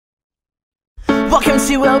Welcome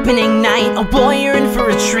to opening night. Oh boy, you're in for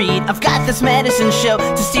a treat. I've got this medicine show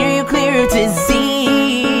to steer you clear of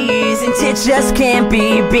disease, and it just can't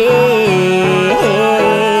be big.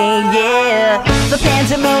 Yeah, the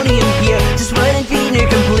pandemonium here just wouldn't be near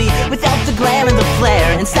complete without the glam and the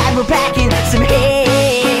flair. Inside we're packing some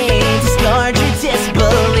hate to scar your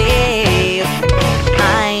disbelief.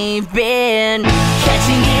 I've been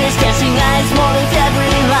catching ears, catching eyes, more with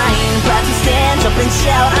every line. Proud to stand up and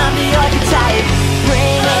shout, I'm the archetype,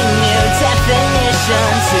 bringing new definition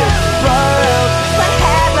to world. What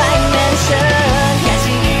have I mentioned?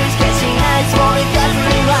 Catching ears, catching eyes, more with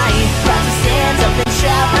every line. Proud to stand up and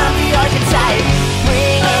shout, I'm the archetype,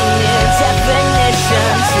 bringing new definition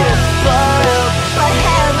to world. What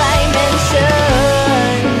have I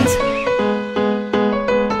mentioned?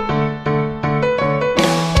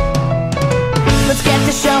 Let's get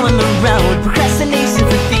the show on the road. Procrastination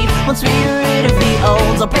for thief. Once we're rid of the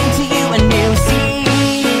old, I'll bring to you a new scene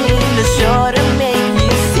that's sure to make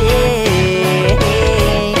you see,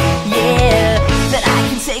 yeah, that I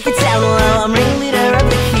can take it down low. I'm ringleader of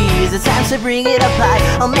the keys. It's time to bring it up high.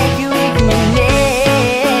 I'll make you weak in your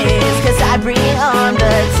knees, 'cause I bring on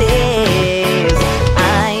the tears.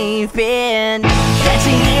 I've been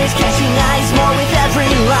catching ears, catching eyes, more with every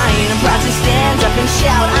line. I'm proud to stand up and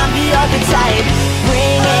shout, I'm the